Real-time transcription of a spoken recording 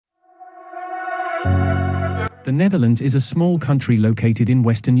The Netherlands is a small country located in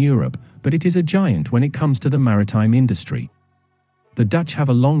Western Europe, but it is a giant when it comes to the maritime industry. The Dutch have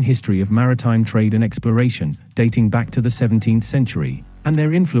a long history of maritime trade and exploration, dating back to the 17th century, and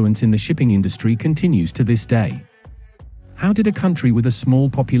their influence in the shipping industry continues to this day. How did a country with a small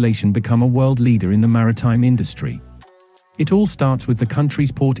population become a world leader in the maritime industry? It all starts with the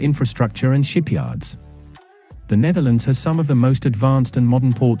country's port infrastructure and shipyards. The Netherlands has some of the most advanced and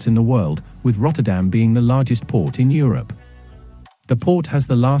modern ports in the world, with Rotterdam being the largest port in Europe. The port has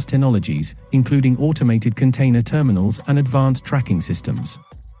the latest technologies, including automated container terminals and advanced tracking systems.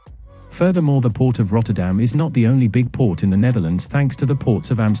 Furthermore, the port of Rotterdam is not the only big port in the Netherlands thanks to the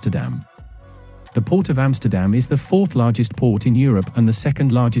ports of Amsterdam. The port of Amsterdam is the fourth largest port in Europe and the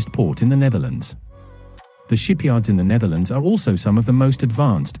second largest port in the Netherlands. The shipyards in the Netherlands are also some of the most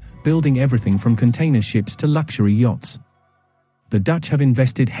advanced, building everything from container ships to luxury yachts. The Dutch have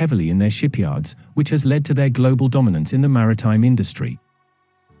invested heavily in their shipyards, which has led to their global dominance in the maritime industry.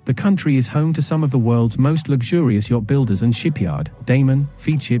 The country is home to some of the world's most luxurious yacht builders and shipyard. Damen,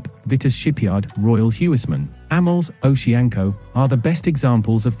 Feedship, Vitus Shipyard, Royal Huisman, Amels, Oceanco are the best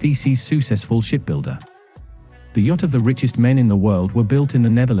examples of this successful shipbuilder. The yacht of the richest men in the world were built in the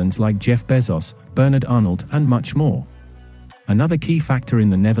Netherlands, like Jeff Bezos, Bernard Arnault, and much more. Another key factor in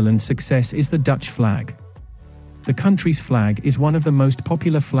the Netherlands' success is the Dutch flag. The country's flag is one of the most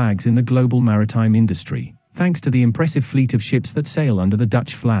popular flags in the global maritime industry, thanks to the impressive fleet of ships that sail under the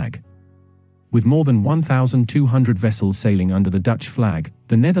Dutch flag. With more than 1,200 vessels sailing under the Dutch flag,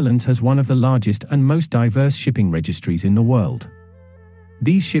 the Netherlands has one of the largest and most diverse shipping registries in the world.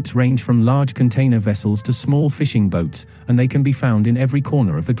 These ships range from large container vessels to small fishing boats, and they can be found in every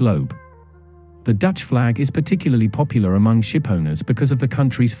corner of the globe. The Dutch flag is particularly popular among shipowners because of the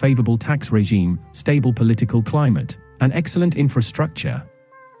country's favorable tax regime, stable political climate, and excellent infrastructure.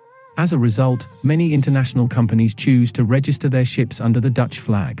 As a result, many international companies choose to register their ships under the Dutch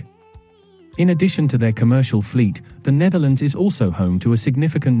flag. In addition to their commercial fleet, the Netherlands is also home to a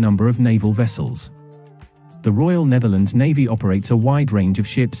significant number of naval vessels. The Royal Netherlands Navy operates a wide range of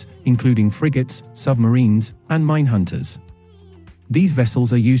ships, including frigates, submarines, and minehunters. These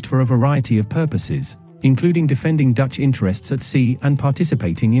vessels are used for a variety of purposes, including defending Dutch interests at sea and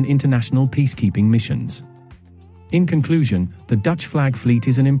participating in international peacekeeping missions. In conclusion, the Dutch flag fleet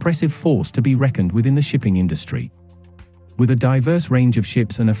is an impressive force to be reckoned with in the shipping industry. With a diverse range of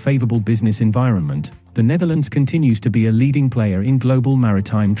ships and a favorable business environment, the Netherlands continues to be a leading player in global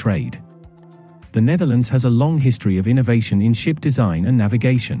maritime trade. The Netherlands has a long history of innovation in ship design and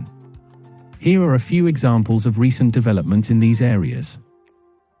navigation. Here are a few examples of recent developments in these areas.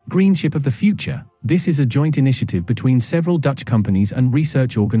 Green Ship of the Future. This is a joint initiative between several Dutch companies and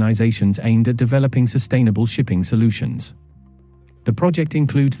research organizations aimed at developing sustainable shipping solutions. The project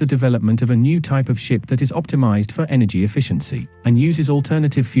includes the development of a new type of ship that is optimized for energy efficiency and uses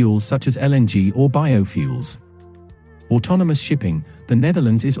alternative fuels such as LNG or biofuels. Autonomous shipping. The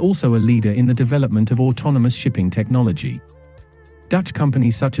Netherlands is also a leader in the development of autonomous shipping technology. Dutch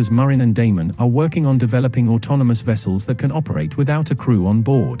companies such as Maritime and Damen are working on developing autonomous vessels that can operate without a crew on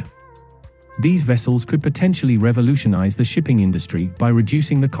board. These vessels could potentially revolutionize the shipping industry by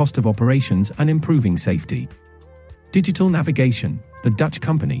reducing the cost of operations and improving safety. Digital navigation. The Dutch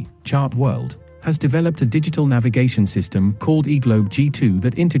company, Chart World, has developed a digital navigation system called eGlobe G2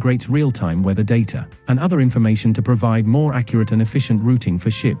 that integrates real-time weather data and other information to provide more accurate and efficient routing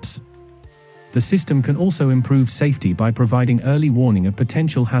for ships. The system can also improve safety by providing early warning of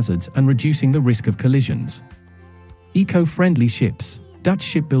potential hazards and reducing the risk of collisions. Eco-friendly ships. Dutch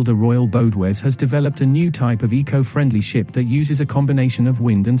shipbuilder Royal Bodeways has developed a new type of eco-friendly ship that uses a combination of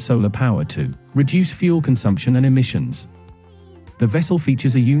wind and solar power to reduce fuel consumption and emissions. The vessel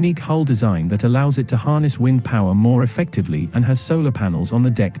features a unique hull design that allows it to harness wind power more effectively and has solar panels on the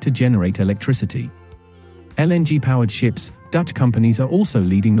deck to generate electricity. LNG-powered ships. Dutch companies are also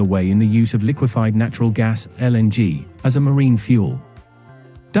leading the way in the use of liquefied natural gas, LNG, as a marine fuel.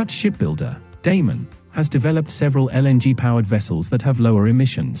 Dutch shipbuilder, Damen, has developed several LNG-powered vessels that have lower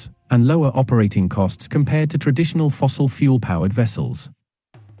emissions and lower operating costs compared to traditional fossil fuel-powered vessels.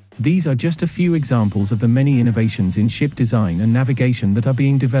 These are just a few examples of the many innovations in ship design and navigation that are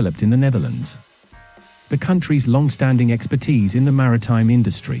being developed in the Netherlands. The country's long-standing expertise in the maritime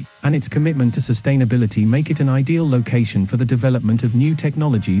industry and its commitment to sustainability make it an ideal location for the development of new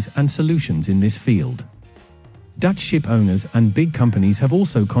technologies and solutions in this field. Dutch ship owners and big companies have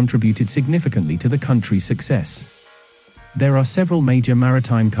also contributed significantly to the country's success. There are several major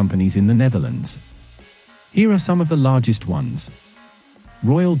maritime companies in the Netherlands. Here are some of the largest ones.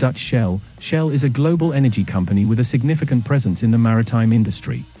 Royal Dutch Shell. Shell is a global energy company with a significant presence in the maritime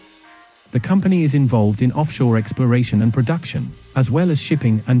industry. The company is involved in offshore exploration and production, as well as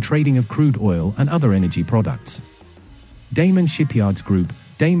shipping and trading of crude oil and other energy products. Damen Shipyards Group.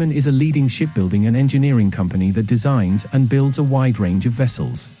 Damen is a leading shipbuilding and engineering company that designs and builds a wide range of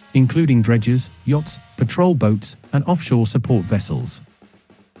vessels, including dredgers, yachts, patrol boats, and offshore support vessels.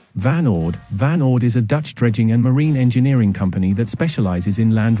 Van Oord. Van Oord is a Dutch dredging and marine engineering company that specializes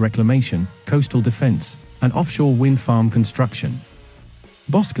in land reclamation, coastal defense, and offshore wind farm construction.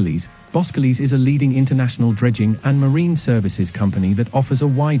 Boskalis. Boskalis is a leading international dredging and marine services company that offers a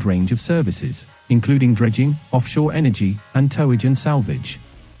wide range of services, including dredging, offshore energy, and towage and salvage.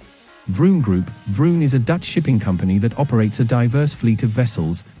 Vroon Group. Vroon is a Dutch shipping company that operates a diverse fleet of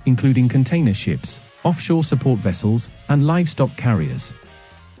vessels, including container ships, offshore support vessels, and livestock carriers.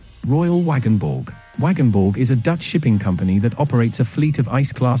 Royal Wagenborg. Wagenborg is a Dutch shipping company that operates a fleet of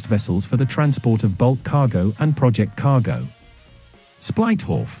ice-class vessels for the transport of bulk cargo and project cargo.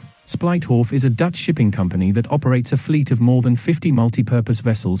 Splijthof. Splijthof is a Dutch shipping company that operates a fleet of more than 50 multi-purpose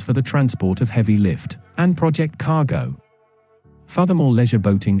vessels for the transport of heavy lift and project cargo. Furthermore, leisure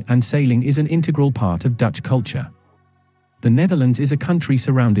boating and sailing is an integral part of Dutch culture. The Netherlands is a country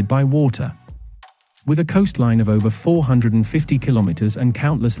surrounded by water. With a coastline of over 450 kilometers and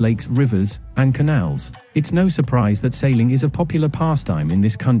countless lakes, rivers, and canals, it's no surprise that sailing is a popular pastime in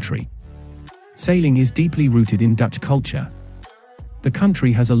this country. Sailing is deeply rooted in Dutch culture. The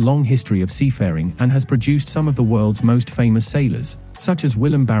country has a long history of seafaring and has produced some of the world's most famous sailors, such as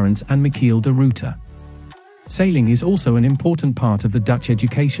Willem Barents and Michiel de Ruyter. Sailing is also an important part of the Dutch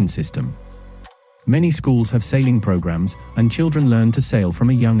education system. Many schools have sailing programs, and children learn to sail from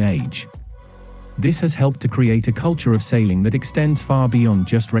a young age. This has helped to create a culture of sailing that extends far beyond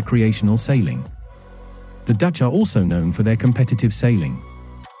just recreational sailing. The Dutch are also known for their competitive sailing.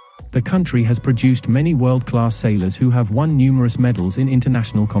 The country has produced many world-class sailors who have won numerous medals in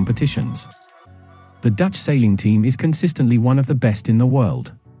international competitions. The Dutch sailing team is consistently one of the best in the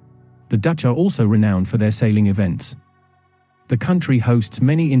world. The Dutch are also renowned for their sailing events. The country hosts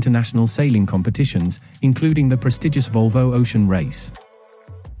many international sailing competitions, including the prestigious Volvo Ocean Race.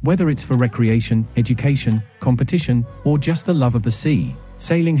 Whether it's for recreation, education, competition, or just the love of the sea,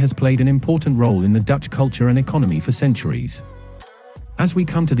 sailing has played an important role in the Dutch culture and economy for centuries. As we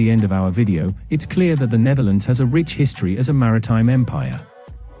come to the end of our video, it's clear that the Netherlands has a rich history as a maritime empire.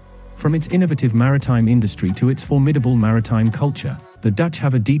 From its innovative maritime industry to its formidable maritime culture, the Dutch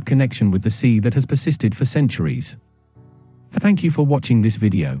have a deep connection with the sea that has persisted for centuries. Thank you for watching this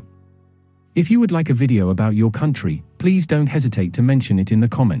video. If you would like a video about your country, please don't hesitate to mention it in the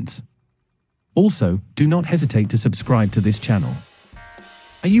comments. Also, do not hesitate to subscribe to this channel.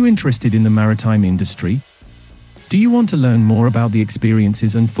 Are you interested in the maritime industry? Do you want to learn more about the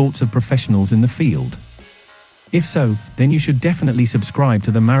experiences and thoughts of professionals in the field? If so, then you should definitely subscribe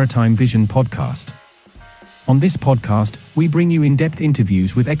to the Maritime Vision podcast. On this podcast, we bring you in-depth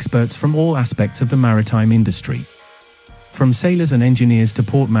interviews with experts from all aspects of the maritime industry. From sailors and engineers to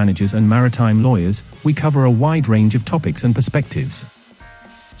port managers and maritime lawyers, we cover a wide range of topics and perspectives.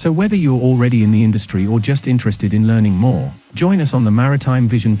 So whether you're already in the industry or just interested in learning more, join us on the Maritime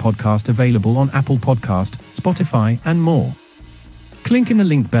Vision podcast, available on Apple Podcast, Spotify, and more. Click in the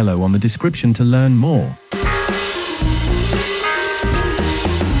link below on the description to learn more.